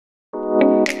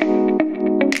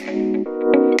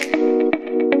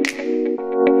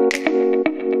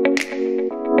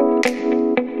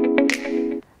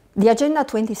The Agenda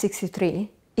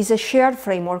 2063 is a shared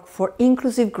framework for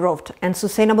inclusive growth and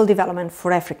sustainable development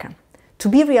for Africa, to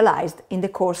be realized in the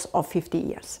course of 50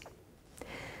 years.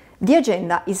 The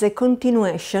agenda is a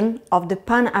continuation of the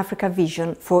Pan-Africa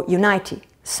vision for unity,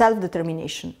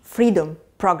 self-determination, freedom,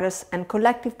 progress and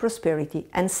collective prosperity,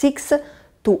 and seeks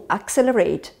to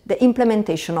accelerate the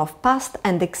implementation of past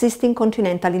and existing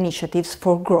continental initiatives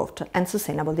for growth and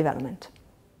sustainable development.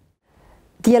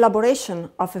 The elaboration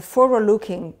of a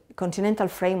forward-looking continental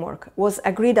framework was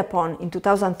agreed upon in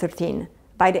 2013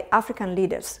 by the African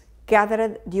leaders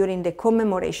gathered during the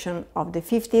commemoration of the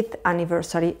 50th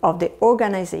anniversary of the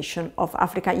Organization of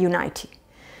Africa Unity.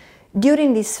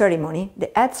 During this ceremony,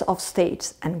 the heads of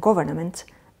states and government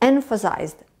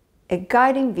emphasized a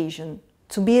guiding vision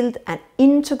to build an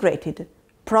integrated,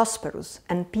 prosperous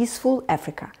and peaceful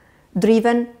Africa,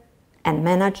 driven and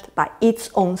managed by its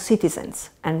own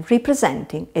citizens and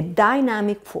representing a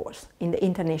dynamic force in the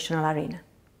international arena.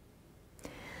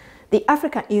 The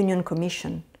African Union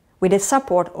Commission, with the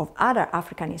support of other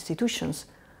African institutions,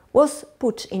 was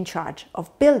put in charge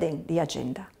of building the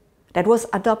agenda that was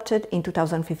adopted in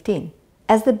 2015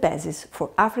 as the basis for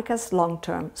Africa's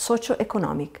long-term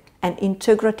socio-economic and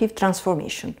integrative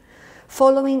transformation,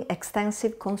 following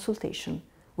extensive consultation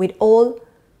with all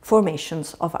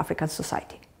formations of African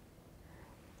society.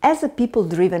 As a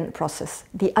people-driven process,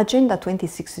 the Agenda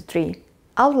 2063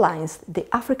 outlines the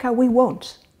Africa we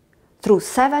want through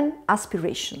 7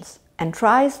 aspirations and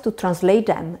tries to translate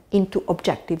them into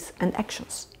objectives and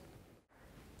actions.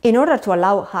 In order to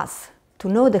allow us to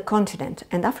know the continent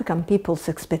and African people's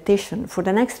expectation for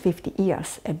the next 50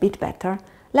 years a bit better,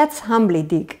 let's humbly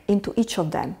dig into each of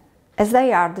them as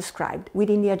they are described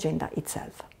within the agenda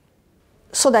itself.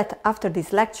 So that after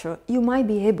this lecture you might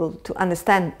be able to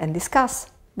understand and discuss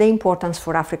the importance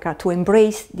for Africa to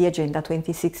embrace the Agenda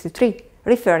 2063,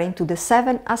 referring to the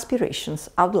 7 aspirations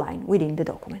outlined within the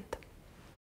document.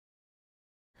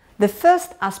 The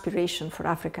first aspiration for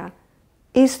Africa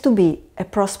is to be a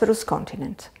prosperous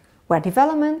continent, where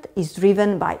development is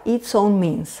driven by its own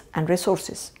means and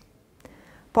resources.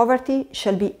 Poverty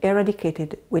shall be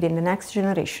eradicated within the next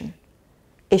generation.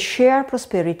 A shared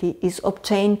prosperity is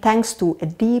obtained thanks to a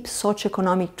deep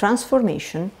socio-economic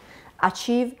transformation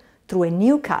achieved through a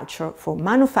new culture for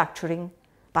manufacturing,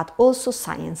 but also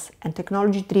science and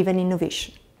technology-driven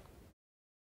innovation.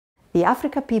 The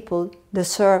African people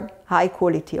deserve high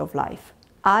quality of life,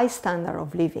 high standard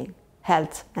of living,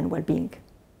 health and well-being.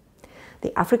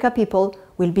 The African people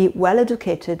will be well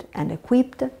educated and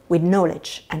equipped with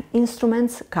knowledge and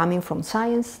instruments coming from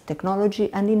science,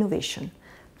 technology and innovation,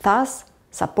 thus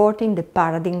supporting the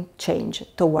paradigm change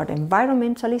toward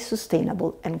environmentally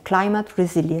sustainable and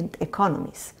climate-resilient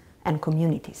economies and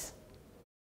communities.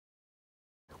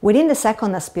 Within the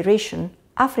second aspiration,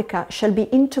 Africa shall be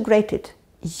integrated,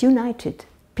 united,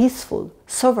 peaceful,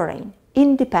 sovereign,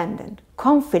 independent,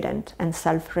 confident and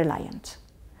self-reliant.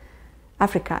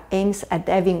 Africa aims at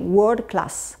having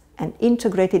world-class and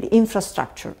integrated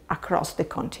infrastructure across the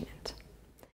continent.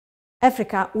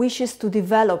 Africa wishes to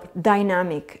develop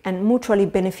dynamic and mutually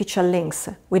beneficial links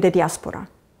with the diaspora,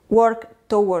 work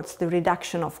towards the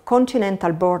reduction of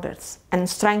continental borders and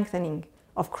strengthening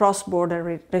of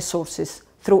cross-border resources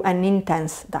through an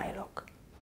intense dialogue.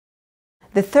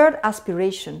 The third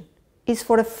aspiration is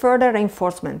for a further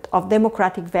reinforcement of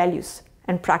democratic values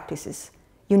and practices,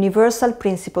 universal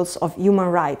principles of human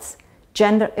rights,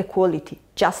 gender equality,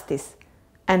 justice,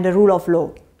 and the rule of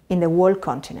law in the whole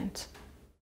continent.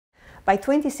 By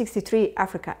 2063,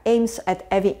 Africa aims at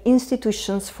having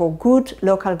institutions for good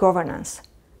local governance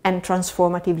and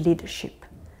transformative leadership.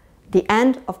 The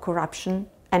end of corruption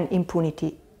and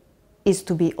impunity is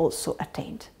to be also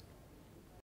attained.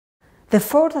 The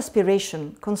fourth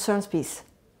aspiration concerns peace.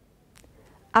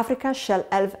 Africa shall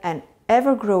have an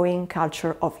ever-growing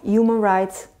culture of human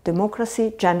rights,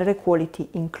 democracy, gender equality,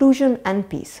 inclusion and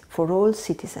peace for all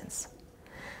citizens.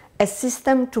 A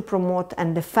system to promote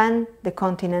and defend the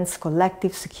continent's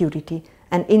collective security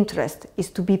and interest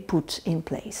is to be put in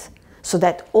place, so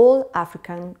that all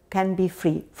Africans can be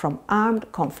free from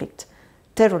armed conflict,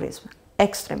 terrorism,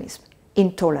 extremism,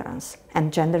 intolerance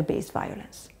and gender-based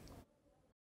violence.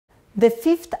 The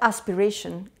fifth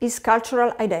aspiration is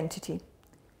cultural identity.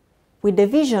 With the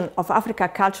vision of Africa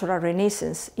Cultural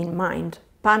Renaissance in mind,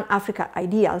 Pan-Africa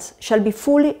ideals shall be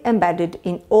fully embedded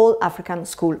in all African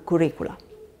school curricula.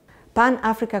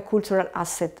 Pan-Africa cultural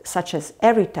assets such as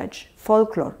heritage,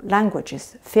 folklore,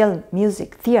 languages, film,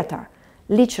 music, theatre,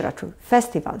 literature,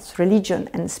 festivals, religion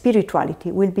and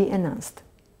spirituality will be enhanced.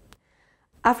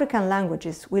 African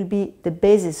languages will be the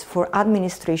basis for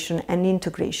administration and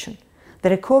integration. The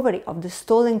recovery of the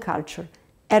stolen culture,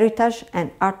 heritage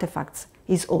and artifacts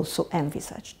is also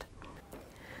envisaged.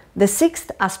 The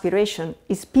sixth aspiration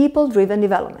is people-driven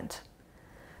development.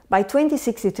 By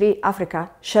 2063, Africa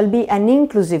shall be an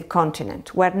inclusive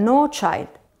continent where no child,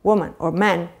 woman or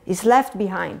man is left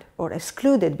behind or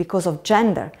excluded because of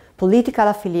gender, political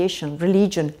affiliation,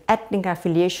 religion, ethnic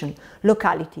affiliation,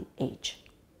 locality, age.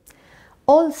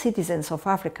 All citizens of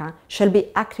Africa shall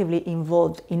be actively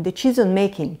involved in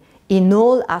decision-making in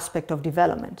all aspects of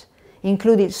development,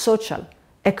 including social,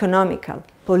 economical,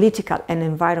 political and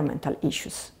environmental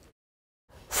issues.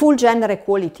 Full gender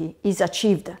equality is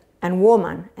achieved and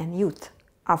women and youth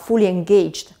are fully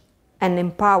engaged and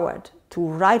empowered to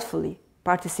rightfully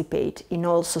participate in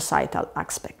all societal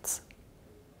aspects.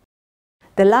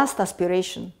 The last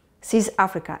aspiration sees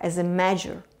Africa as a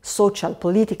major social,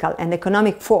 political and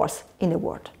economic force in the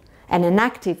world, and an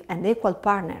active and equal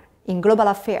partner in global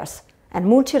affairs and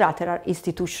multilateral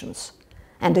institutions,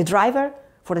 and a driver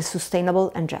for a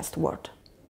sustainable and just world.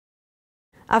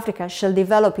 Africa shall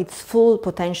develop its full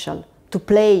potential to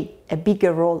play a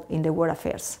bigger role in the world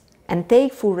affairs and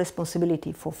take full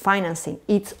responsibility for financing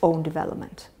its own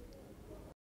development.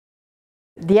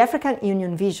 The African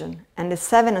Union vision and the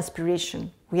 7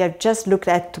 aspirations we have just looked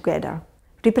at together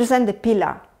represent the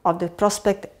pillar of the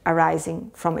prospect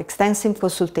arising from extensive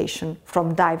consultation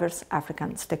from diverse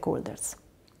African stakeholders.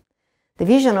 The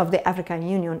vision of the African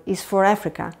Union is for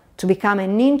Africa to become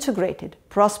an integrated,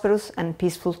 prosperous and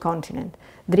peaceful continent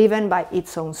driven by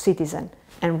its own citizens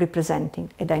and representing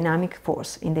a dynamic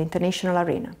force in the international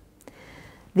arena.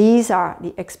 These are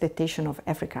the expectations of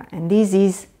Africa, and this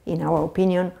is, in our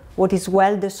opinion, what is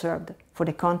well deserved for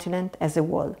the continent as a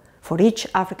whole, for each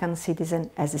African citizen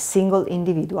as a single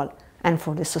individual, and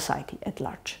for the society at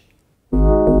large.